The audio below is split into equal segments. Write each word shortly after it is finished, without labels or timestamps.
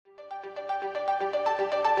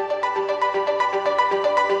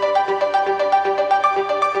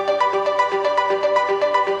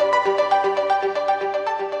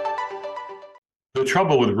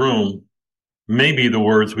trouble with rheum may be the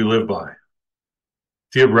words we live by.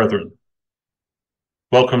 Dear brethren,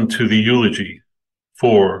 welcome to the Eulogy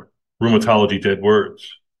for Rheumatology Dead Words.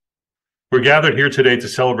 We're gathered here today to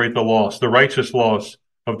celebrate the loss, the righteous loss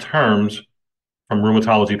of terms from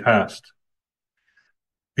rheumatology past.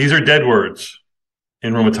 These are dead words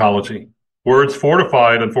in rheumatology, words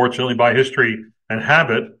fortified, unfortunately, by history and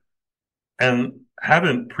habit, and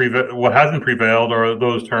what hasn't prevailed are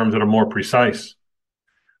those terms that are more precise.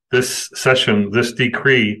 This session, this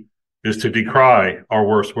decree, is to decry our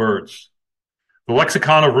worst words. The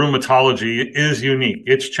lexicon of rheumatology is unique.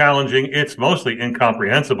 It's challenging. It's mostly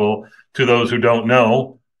incomprehensible to those who don't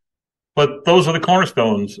know. But those are the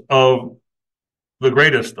cornerstones of the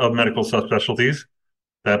greatest of medical subspecialties,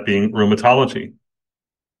 that being rheumatology.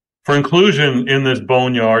 For inclusion in this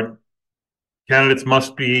boneyard, candidates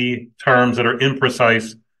must be terms that are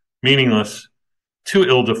imprecise, meaningless, too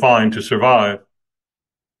ill-defined to survive.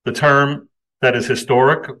 The term that is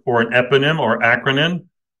historic or an eponym or acronym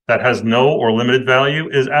that has no or limited value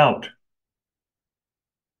is out.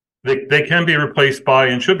 They can be replaced by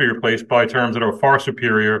and should be replaced by terms that are far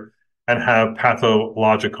superior and have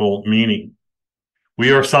pathological meaning.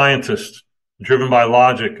 We are scientists driven by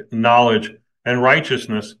logic, knowledge, and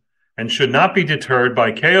righteousness, and should not be deterred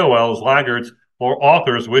by KOLs, laggards, or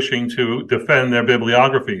authors wishing to defend their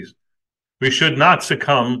bibliographies. We should not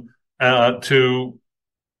succumb to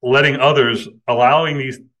letting others, allowing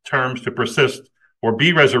these terms to persist or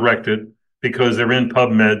be resurrected because they're in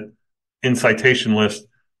PubMed, in citation list,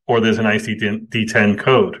 or there's an ICD-10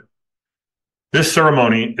 code. This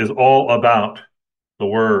ceremony is all about the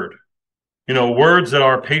word. Words that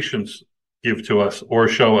our patients give to us or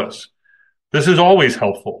show us. This is always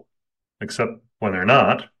helpful, except when they're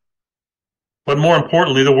not. But more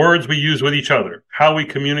importantly, the words we use with each other, how we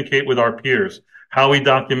communicate with our peers, how we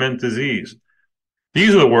document disease.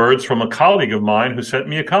 These are the words from a colleague of mine who sent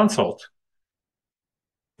me a consult.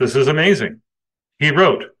 This is amazing. He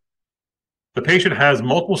wrote, the patient has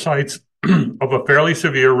multiple sites of a fairly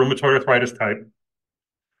severe rheumatoid arthritis type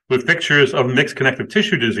with fixtures of mixed connective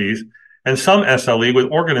tissue disease and some SLE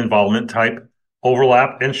with organ involvement type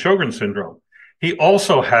overlap and Sjogren's syndrome. He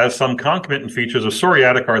also has some concomitant features of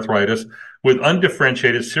psoriatic arthritis with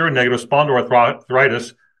undifferentiated seronegative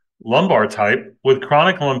spondyloarthritis lumbar type with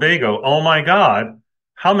chronic lumbago. Oh my God.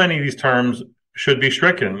 How many of these terms should be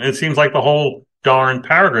stricken? It seems like the whole darn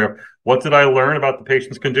paragraph. What did I learn about the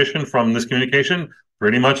patient's condition from this communication?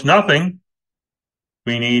 Pretty much nothing.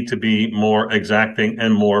 We need to be more exacting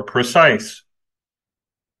and more precise.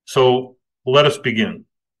 So let us begin.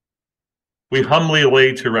 We humbly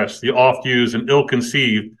lay to rest the oft-used and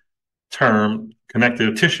ill-conceived term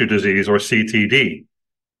connective tissue disease, or CTD.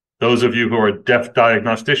 Those of you who are deaf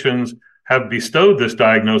diagnosticians have bestowed this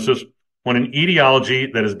diagnosis when an etiology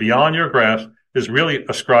that is beyond your grasp is really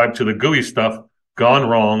ascribed to the gooey stuff gone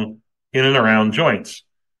wrong in and around joints.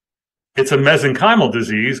 It's a mesenchymal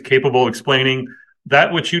disease capable of explaining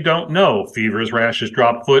that which you don't know: fevers, rashes,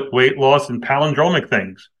 drop foot, weight loss, and palindromic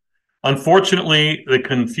things. Unfortunately, the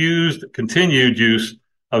confused continued use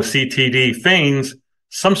of CTD feigns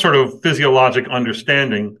some sort of physiologic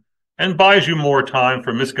understanding and buys you more time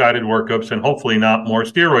for misguided workups and hopefully not more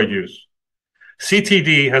steroid use.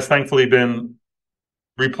 CTD has thankfully been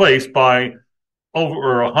replaced by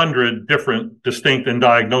over 100 different distinct and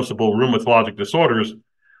diagnosable rheumatologic disorders.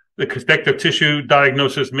 The connective tissue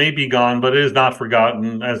diagnosis may be gone, but it is not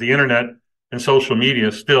forgotten, as the internet and social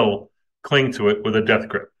media still cling to it with a death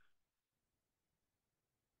grip.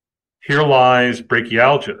 Here lies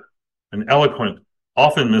brachialgia, an eloquent,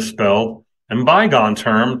 often misspelled, and bygone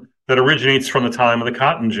term that originates from the time of the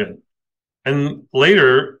cotton gin, and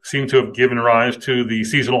later seemed to have given rise to the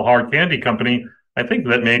seasonal hard candy company, I think,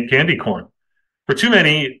 that made candy corn. For too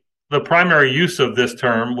many, the primary use of this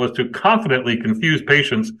term was to confidently confuse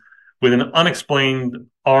patients with an unexplained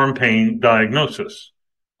arm pain diagnosis.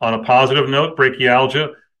 On a positive note,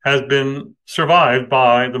 brachialgia has been survived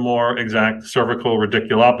by the more exact cervical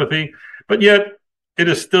radiculopathy, but yet it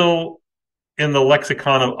is still in the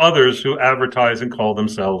lexicon of others who advertise and call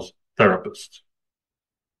themselves therapists.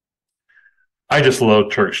 I just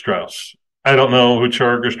love Church Strauss. I don't know who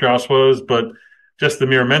Church Strauss was, but just the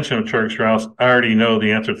mere mention of Church Strauss, I already know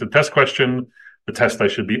the answer to the test question, the test I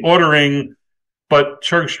should be ordering. But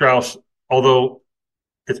Church Strauss, although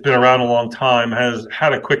it's been around a long time, has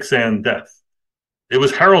had a quicksand death. It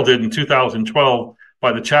was heralded in 2012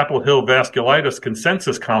 by the Chapel Hill Vasculitis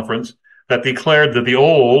Consensus Conference that declared that the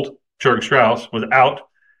old Church Strauss was out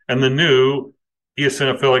and the new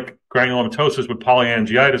eosinophilic granulomatosis with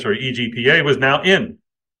polyangiitis, or EGPA, was now in.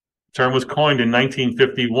 The term was coined in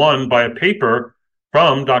 1951 by a paper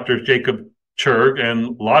from Drs. Jacob Churg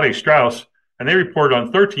and Lotte Strauss, and they reported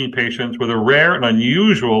on 13 patients with a rare and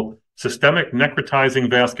unusual systemic necrotizing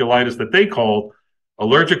vasculitis that they called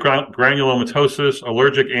allergic granulomatosis,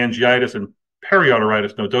 allergic angiitis, and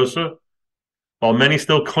periarteritis nodosa. While many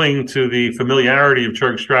still cling to the familiarity of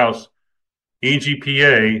Churg-Strauss,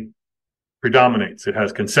 EGPA predominates. It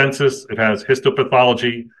has consensus, it has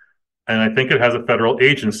histopathology, and I think it has a federal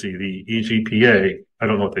agency, the EGPA. I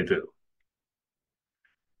don't know what they do.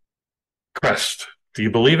 Crest. Do you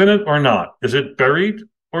believe in it or not? Is it buried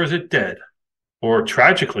or is it dead? Or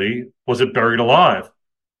tragically, was it buried alive?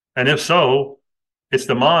 And if so, its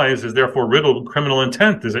demise is therefore riddled with criminal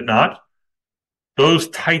intent, is it not? Those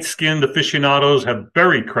tight-skinned aficionados have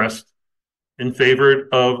buried Crest in favor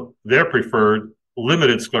of their preferred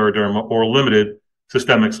limited scleroderma or limited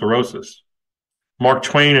systemic sclerosis. Mark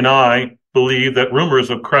Twain and I believe that rumors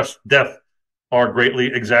of Crest's death are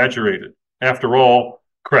greatly exaggerated. After all,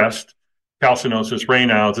 Crest, calcinosis,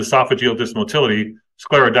 Raynaud's, esophageal dysmotility,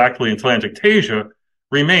 sclerodactyly, and telangiectasia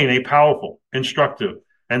remain a powerful, instructive,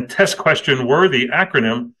 and test question worthy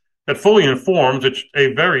acronym that fully informs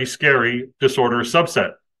a very scary disorder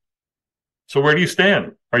subset. So where do you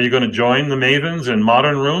stand? Are you going to join the mavens in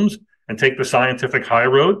modern rooms and take the scientific high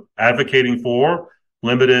road, advocating for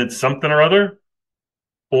limited something or other?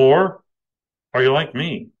 Or are you like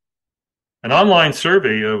me? An online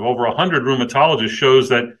survey of over 100 rheumatologists shows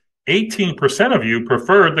that 18% of you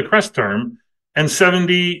preferred the Crest term and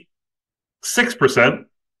 76%,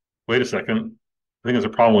 wait a second, I think there's a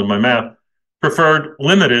problem with my math, preferred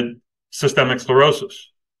limited systemic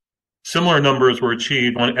sclerosis. Similar numbers were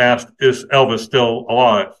achieved when asked, is Elvis still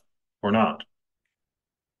alive or not?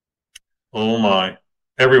 Oh my,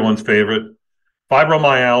 everyone's favorite.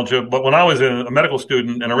 Fibromyalgia, but when I was a medical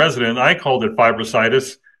student and a resident, I called it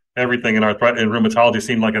fibrositis. Everything in rheumatology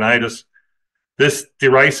seemed like an itis. This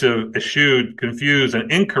derisive, eschewed, confused,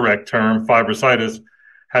 and incorrect term, fibrositis,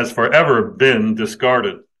 has forever been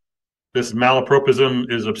discarded. This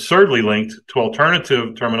malapropism is absurdly linked to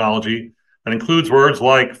alternative terminology that includes words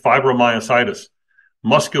like fibromyositis,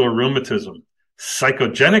 muscular rheumatism,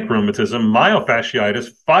 psychogenic rheumatism, myofasciitis,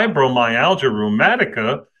 fibromyalgia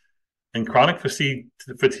rheumatica, and chronic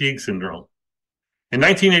fatigue syndrome. In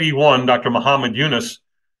 1981, Dr. Muhammad Yunus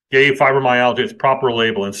gave fibromyalgia its proper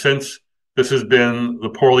label, and since this has been the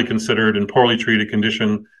poorly considered and poorly treated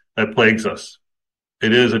condition that plagues us.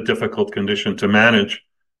 It is a difficult condition to manage,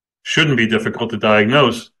 shouldn't be difficult to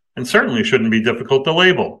diagnose, and certainly shouldn't be difficult to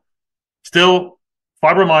label. Still,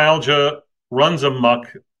 fibromyalgia runs amok.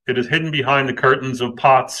 It is hidden behind the curtains of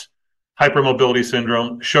POTS, hypermobility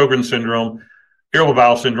syndrome, Sjogren's syndrome, irritable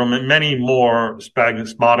bowel syndrome, and many more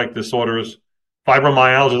spasmodic disorders.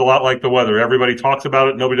 Fibromyalgia is a lot like the weather. Everybody talks about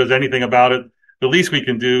it. Nobody does anything about it. The least we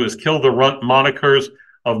can do is kill the runt monikers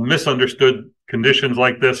of misunderstood conditions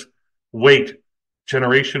like this. Wait,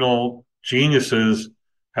 generational geniuses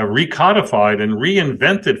have recodified and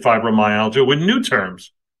reinvented fibromyalgia with new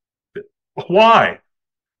terms. Why?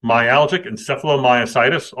 Myalgic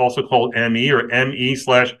encephalomyositis, also called ME or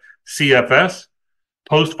ME/CFS,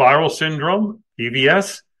 post-viral syndrome,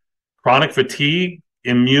 PVS, chronic fatigue,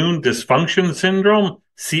 immune dysfunction syndrome,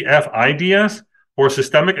 CFIDS, or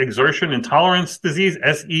systemic exertion intolerance disease,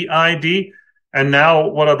 SEID, and now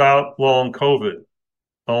what about long COVID?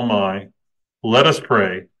 Oh my, let us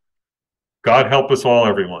pray. God help us all,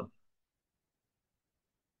 everyone.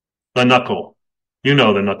 The knuckle. You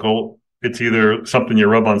know the knuckle. It's either something you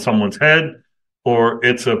rub on someone's head or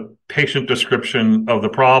it's a patient description of the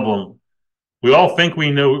problem. We all think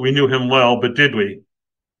we knew him well, but did we?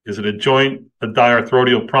 Is it a joint, a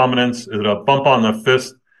diarthrodial prominence? Is it a bump on the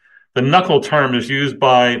fist? The knuckle term is used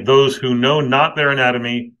by those who know not their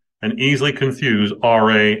anatomy and easily confuse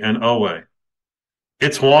RA and OA.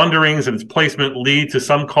 Its wanderings and its placement lead to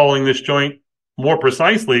some calling this joint more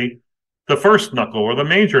precisely the first knuckle or the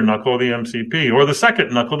major knuckle, the MCP, or the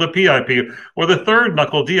second knuckle, the PIP, or the third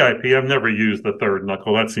knuckle, DIP. I've never used the third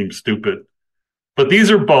knuckle. That seems stupid. But these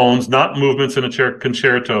are bones, not movements in a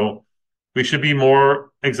concerto. We should be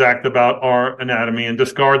more exact about our anatomy and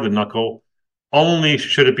discard the knuckle. Only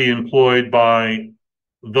should it be employed by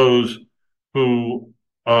those who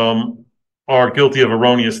are guilty of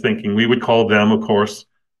erroneous thinking. We would call them, of course,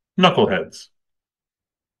 knuckleheads.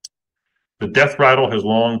 The death rattle has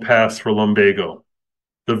long passed for lumbago.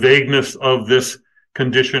 The vagueness of this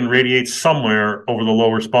condition radiates somewhere over the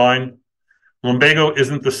lower spine. Lumbago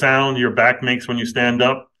isn't the sound your back makes when you stand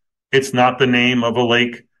up. It's not the name of a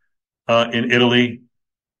lake in Italy.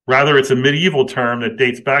 Rather, it's a medieval term that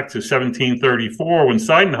dates back to 1734 when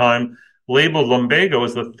Sydenham labeled lumbago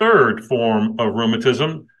as the third form of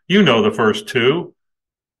rheumatism. You know the first two,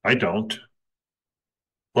 I don't.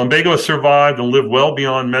 Lumbago has survived and lived well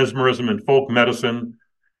beyond mesmerism and folk medicine.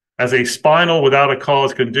 As a spinal without a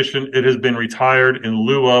cause condition, it has been retired in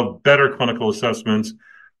lieu of better clinical assessments,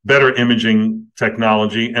 better imaging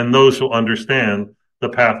technology, and those who understand the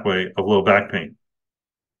pathway of low back pain.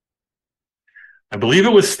 I believe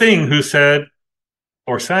it was Sting who said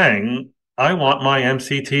or sang, "I want my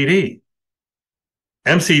MCTD."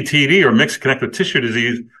 MCTD, or mixed connective tissue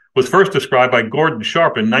disease, was first described by Gordon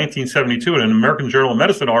Sharp in 1972 in an American Journal of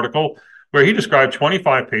Medicine article where he described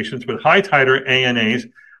 25 patients with high titer ANAs,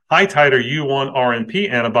 high titer U1-RNP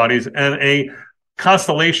antibodies, and a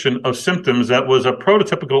constellation of symptoms that was a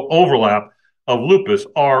prototypical overlap of lupus,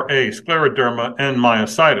 RA, scleroderma, and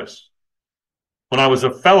myositis. When I was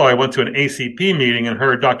a fellow, I went to an ACP meeting and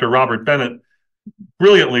heard Dr. Robert Bennett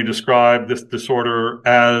brilliantly describe this disorder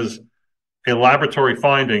as a laboratory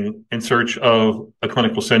finding in search of a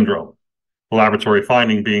clinical syndrome. The laboratory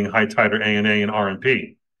finding being high titer ANA and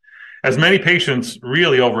RNP. As many patients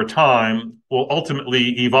really over time will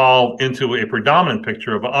ultimately evolve into a predominant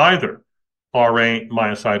picture of either RA,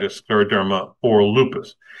 myositis, scleroderma, or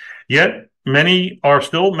lupus. Yet many are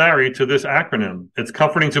still married to this acronym. It's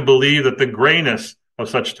comforting to believe that the grayness of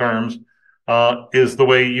such terms is the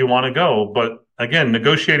way you want to go. But again,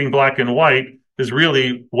 negotiating black and white is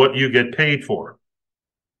really what you get paid for.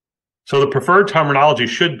 So the preferred terminology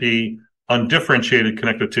should be undifferentiated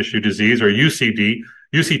connective tissue disease, or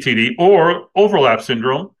UCTD, or overlap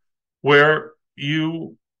syndrome, where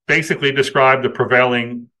you basically describe the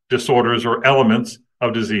prevailing disorders or elements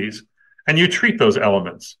of disease, and you treat those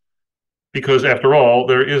elements. Because after all,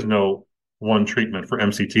 there is no one treatment for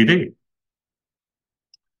MCTD.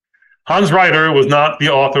 Hans Reiter was not the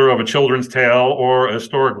author of a children's tale or a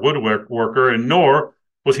historic woodworker, and nor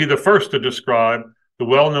was he the first to describe the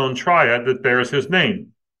well-known triad that bears his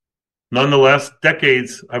name. Nonetheless,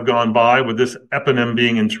 decades have gone by with this eponym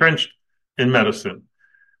being entrenched in medicine.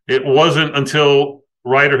 It wasn't until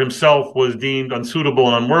Reiter himself was deemed unsuitable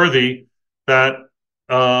and unworthy that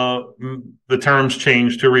the terms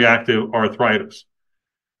changed to reactive arthritis.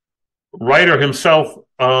 Reiter himself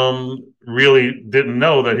really didn't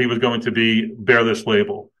know that he was going to bear this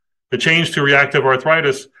label. The change to reactive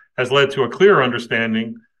arthritis has led to a clearer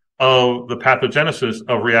understanding of the pathogenesis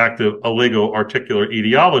of reactive oligoarticular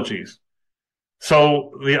etiologies.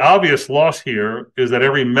 So the obvious loss here is that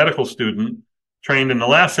every medical student trained in the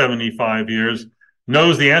last 75 years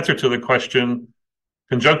knows the answer to the question,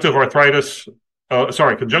 conjunctivitis,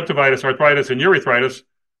 arthritis, and urethritis.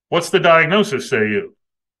 What's the diagnosis, say you?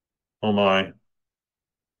 Oh my.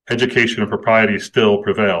 Education and propriety still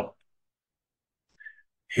prevail.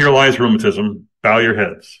 Here lies rheumatism. Bow your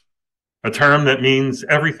heads. A term that means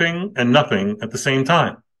everything and nothing at the same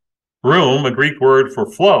time. Rheum, a Greek word for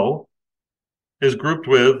flow, is grouped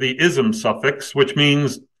with the ism suffix, which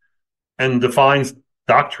means and defines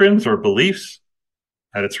doctrines or beliefs.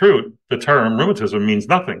 At its root, the term rheumatism means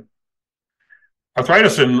nothing.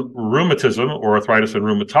 Arthritis and rheumatism, or arthritis and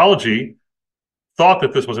rheumatology, thought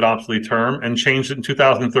that this was an obsolete term and changed it in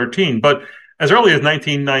 2013. But as early as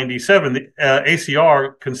 1997, the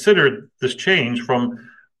ACR considered this change from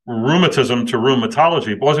rheumatism to rheumatology.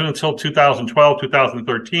 It wasn't until 2012,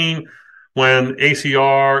 2013, when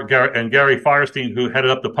ACR and Gary Firestein, who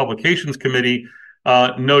headed up the publications committee,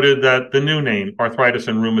 noted that the new name, arthritis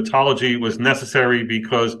and rheumatology, was necessary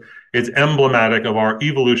because it's emblematic of our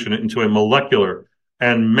evolution into a molecular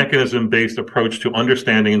and mechanism-based approach to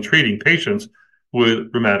understanding and treating patients with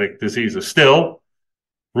rheumatic diseases. Still,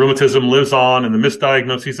 rheumatism lives on in the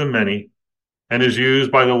misdiagnoses of many and is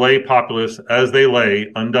used by the lay populace as they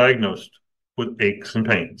lay undiagnosed with aches and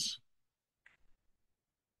pains.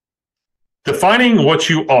 Defining what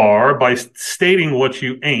you are by stating what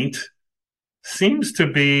you ain't seems to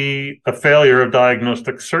be a failure of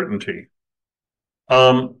diagnostic certainty.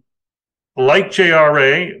 Like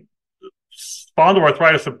JRA,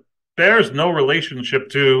 spondyloarthritis bears no relationship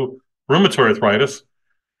to rheumatoid arthritis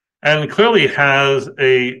and clearly has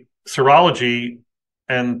a serology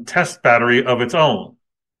and test battery of its own.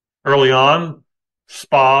 Early on,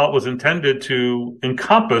 SPA was intended to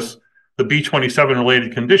encompass the B27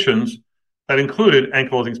 related conditions that included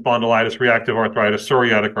ankylosing spondylitis, reactive arthritis,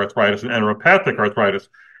 psoriatic arthritis, and enteropathic arthritis.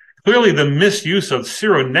 Clearly, the misuse of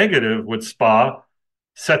seronegative with SPA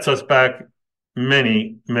sets us back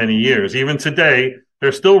many, many years. Even today, there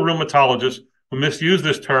are still rheumatologists who misuse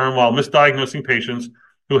this term while misdiagnosing patients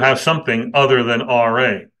who have something other than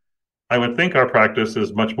RA. I would think our practice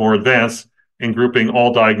is much more advanced in grouping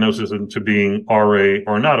all diagnoses into being RA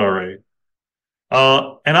or not RA.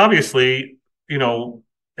 And obviously,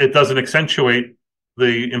 it doesn't accentuate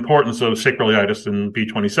the importance of sacroiliitis in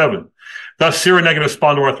B27. Thus, seronegative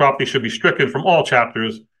spondyloarthropathy should be stricken from all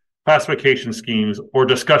chapters, classification schemes, or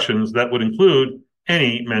discussions that would include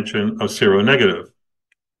any mention of seronegative.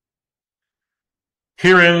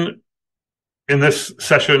 Herein, in this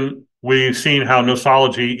session, we've seen how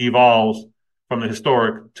nosology evolves from the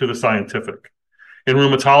historic to the scientific. In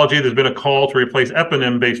rheumatology, there's been a call to replace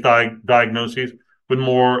eponym-based diagnoses with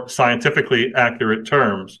more scientifically accurate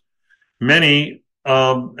terms. Many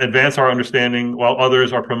advance our understanding, while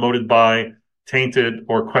others are promoted by tainted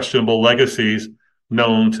or questionable legacies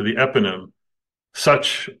known to the eponym.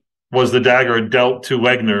 Such was the dagger dealt to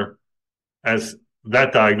Wegener, as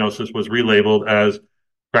that diagnosis was relabeled as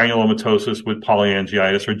granulomatosis with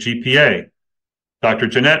polyangiitis, or GPA. Dr.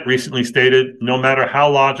 Jeanette recently stated, no matter how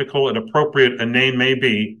logical and appropriate a name may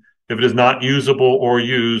be, if it is not usable or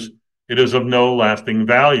used, it is of no lasting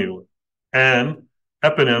value. And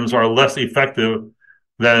eponyms are less effective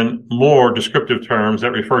than more descriptive terms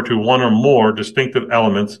that refer to one or more distinctive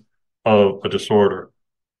elements of a disorder.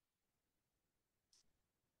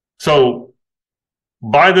 So,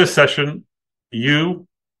 by this session, you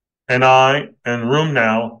and I and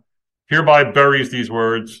RheumNow hereby buries these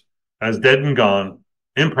words as dead and gone,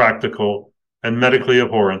 impractical, and medically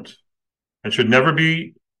abhorrent, and should never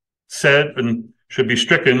be said and should be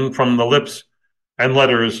stricken from the lips and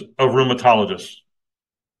letters of rheumatologists,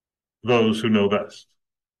 those who know best.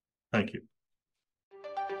 Thank you.